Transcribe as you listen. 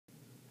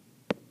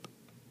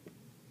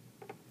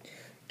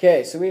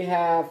Okay, so we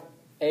have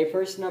a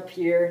person up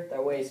here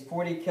that weighs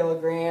 40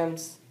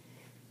 kilograms,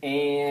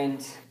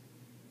 and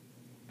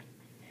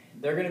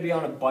they're going to be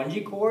on a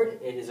bungee cord.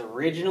 It is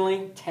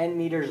originally 10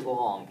 meters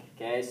long.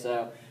 Okay,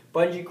 so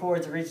bungee cord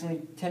is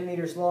originally 10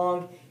 meters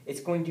long. It's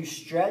going to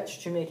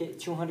stretch to make it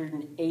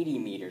 280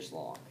 meters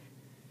long.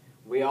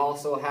 We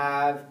also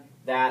have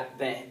that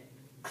the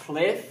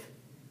cliff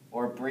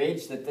or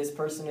bridge that this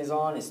person is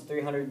on is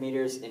 300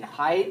 meters in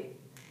height.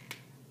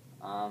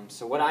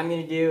 So what I'm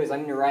going to do is I'm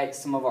going to write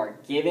some of our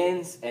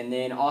givens and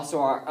then also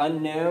our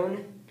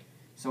unknown.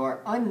 So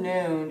our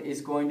unknown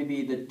is going to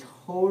be the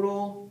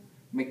total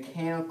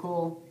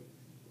mechanical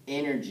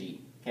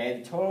energy.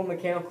 Okay, the total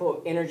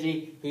mechanical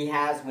energy he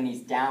has when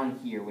he's down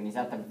here, when he's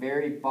at the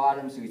very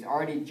bottom. So he's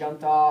already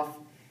jumped off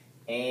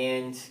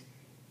and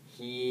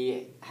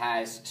he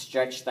has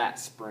stretched that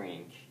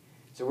spring.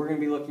 So we're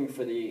going to be looking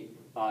for the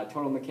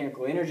total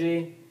mechanical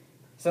energy.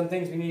 Some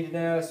things we need to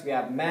know. So we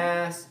have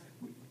mass.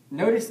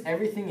 Notice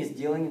everything is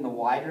dealing in the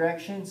y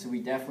direction, so we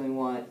definitely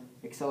want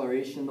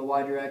acceleration in the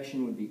y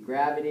direction would be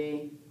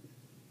gravity.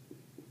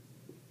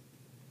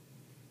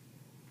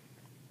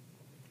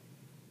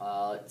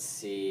 Let's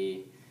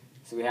see.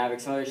 So we have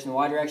acceleration in the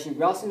y direction.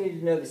 We also need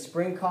to know the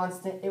spring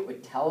constant. It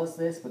would tell us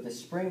this, but the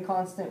spring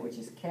constant, which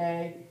is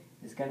K,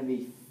 is going to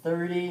be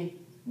 30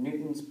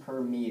 newtons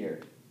per meter.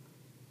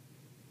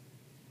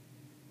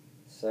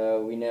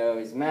 So we know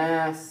his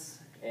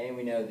mass, and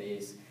we know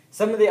these.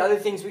 Some of the other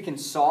things we can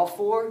solve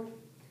for,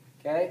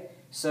 okay?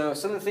 So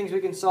some of the things we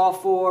can solve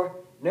for,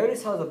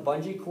 notice how the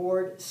bungee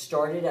cord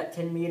started at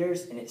 10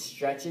 meters and it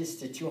stretches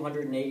to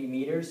 280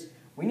 meters.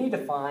 We need to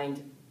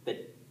find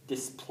the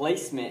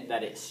displacement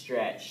that it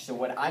stretched. So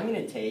what I'm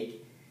going to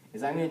take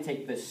is I'm going to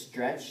take the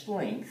stretched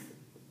length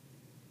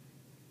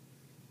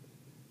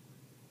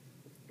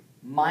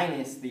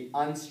minus the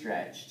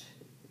unstretched.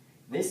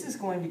 This is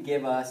going to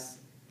give us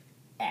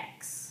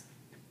x.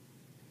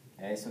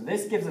 Okay, so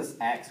this gives us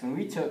x. When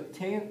we took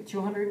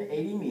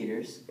 280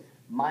 meters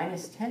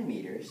minus 10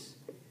 meters,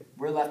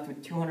 we're left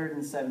with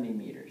 270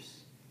 meters.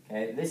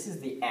 Okay, this is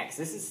the x.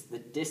 This is the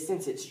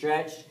distance it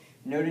stretched.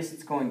 Notice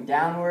it's going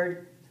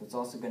downward, so it's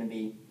also going to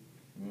be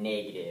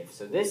negative.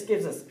 So this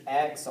gives us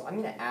x, so I'm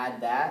going to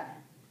add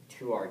that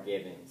to our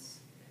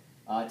givens.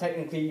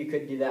 Technically, you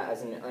could do that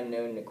as an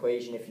unknown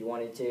equation if you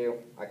wanted to.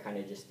 I kind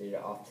of just did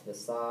it off to the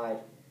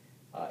side.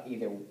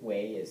 Either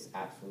way is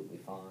absolutely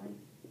fine.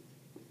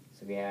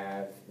 So we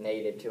have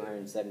negative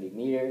 270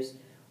 meters.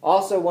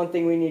 Also, one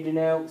thing we need to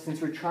know, since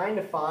we're trying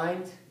to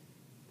find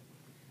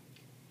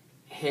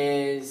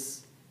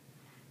his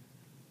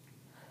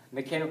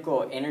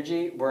mechanical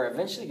energy, we're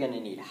eventually going to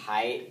need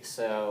height.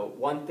 So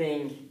one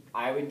thing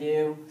I would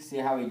do, see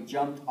how he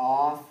jumped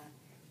off,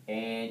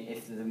 and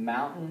if the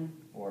mountain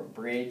or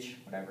bridge,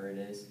 whatever it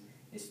is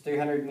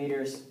 300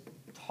 meters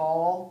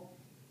tall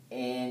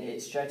and it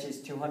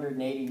stretches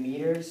 280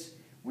 meters,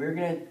 we're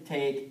going to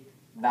take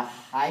the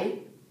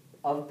height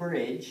of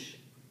bridge,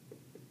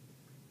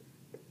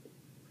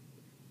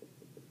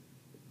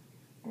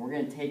 and we're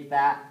going to take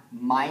that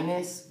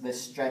minus the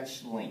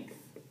stretched length.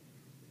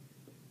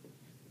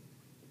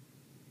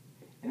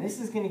 And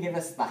this is going to give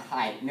us the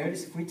height.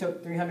 Notice if we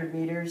took 300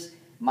 meters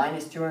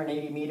minus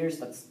 280 meters,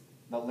 that's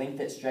the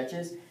length it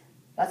stretches,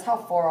 that's how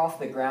far off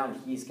the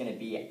ground he's going to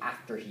be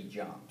after he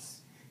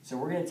jumps. So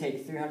we're going to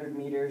take 300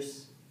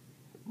 meters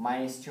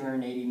minus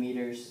 280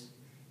 meters.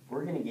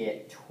 We're going to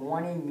get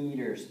 20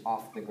 meters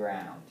off the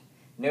ground.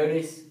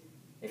 Notice,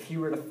 if he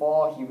were to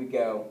fall, he would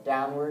go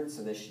downward,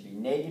 so this should be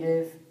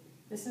negative.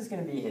 This is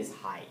going to be his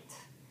height.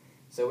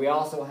 So we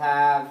also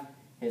have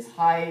his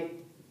height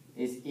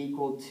is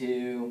equal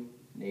to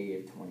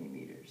negative 20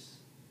 meters.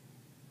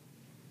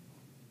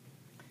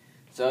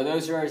 So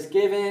those are his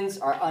givens,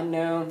 our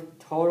unknown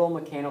total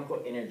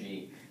mechanical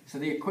energy. So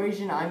the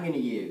equation I'm going to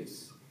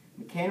use,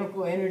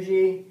 mechanical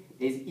energy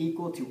is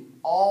equal to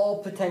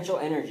all potential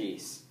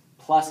energies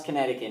plus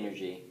kinetic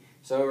energy.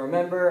 So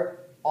remember,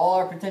 all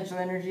our potential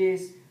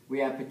energies, we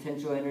have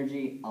potential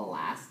energy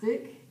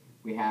elastic,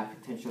 we have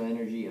potential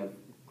energy of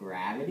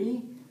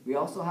gravity, we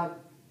also have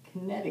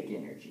kinetic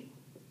energy.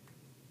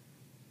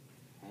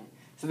 Okay.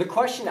 So the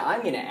question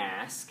I'm going to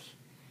ask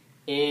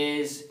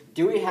is,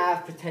 do we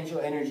have potential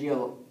energy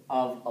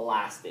of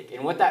elastic?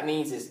 And what that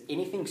means is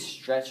anything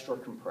stretched or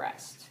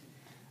compressed.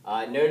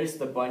 Notice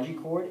the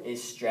bungee cord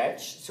is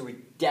stretched, so we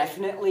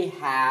definitely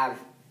have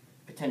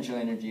potential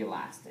energy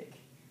elastic.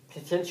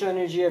 Potential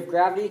energy of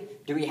gravity,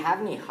 do we have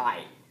any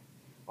height?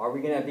 Are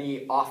we going to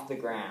be off the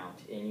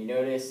ground? And you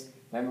notice,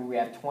 remember we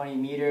have 20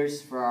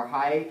 meters for our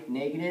height,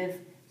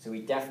 negative, so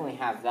we definitely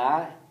have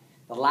that.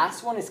 The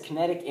last one is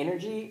kinetic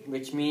energy,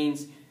 which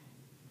means,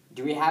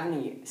 do we have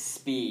any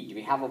speed? Do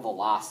we have a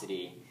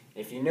velocity?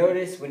 If you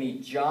notice, when he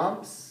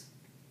jumps,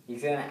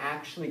 he's going to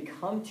actually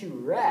come to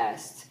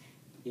rest.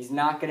 He's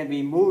not going to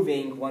be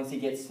moving once he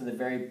gets to the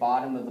very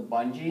bottom of the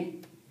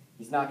bungee.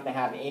 He's not going to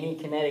have any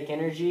kinetic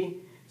energy.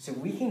 So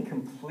we can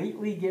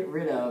completely get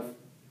rid of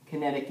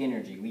kinetic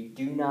energy. We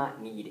do not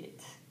need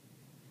it.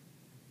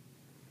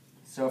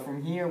 So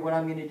from here, what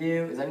I'm going to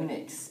do is I'm going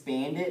to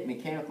expand it.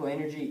 Mechanical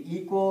energy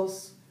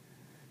equals.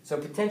 So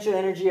potential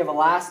energy of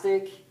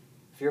elastic,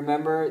 if you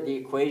remember, the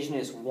equation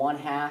is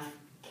 1/2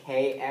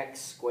 kx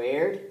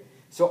squared.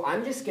 So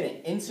I'm just going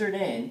to insert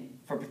in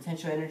for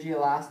potential energy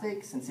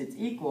elastic, since it's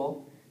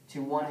equal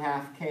to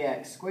 1/2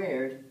 kx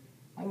squared,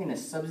 I'm going to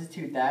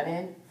substitute that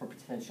in for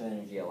potential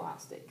energy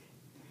elastic.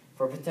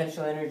 For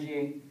potential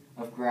energy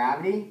of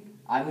gravity,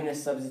 I'm going to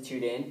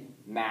substitute in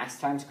mass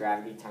times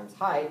gravity times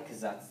height,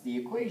 because that's the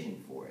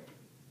equation for it.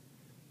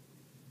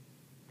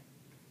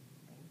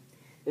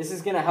 This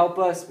is going to help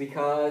us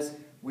because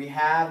we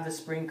have the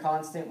spring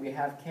constant, we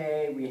have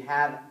K, we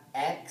have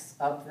X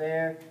up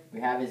there,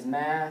 we have his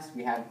mass,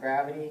 we have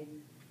gravity,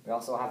 we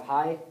also have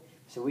height.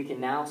 So we can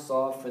now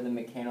solve for the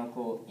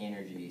mechanical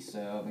energy.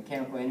 So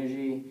mechanical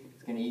energy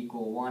is going to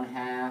equal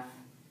 1/2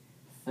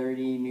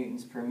 30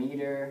 newtons per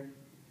meter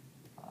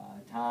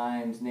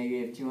times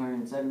negative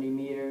 270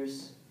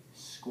 meters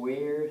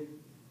squared,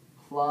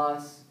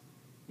 plus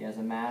he has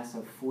a mass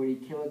of 40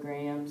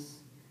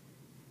 kilograms.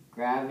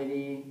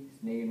 Gravity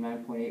is negative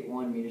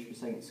 9.81 meters per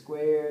second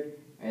squared.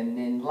 And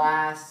then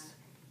last,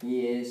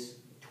 he is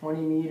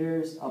 20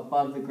 meters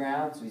above the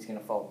ground, so he's going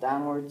to fall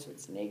downward, so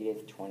it's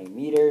negative 20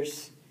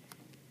 meters.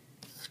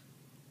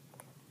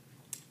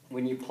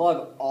 When you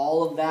plug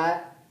all of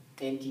that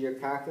into your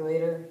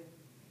calculator,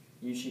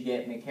 you should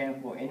get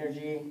mechanical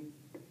energy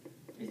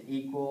is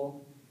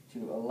equal to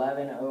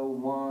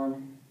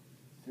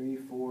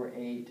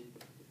 1101,348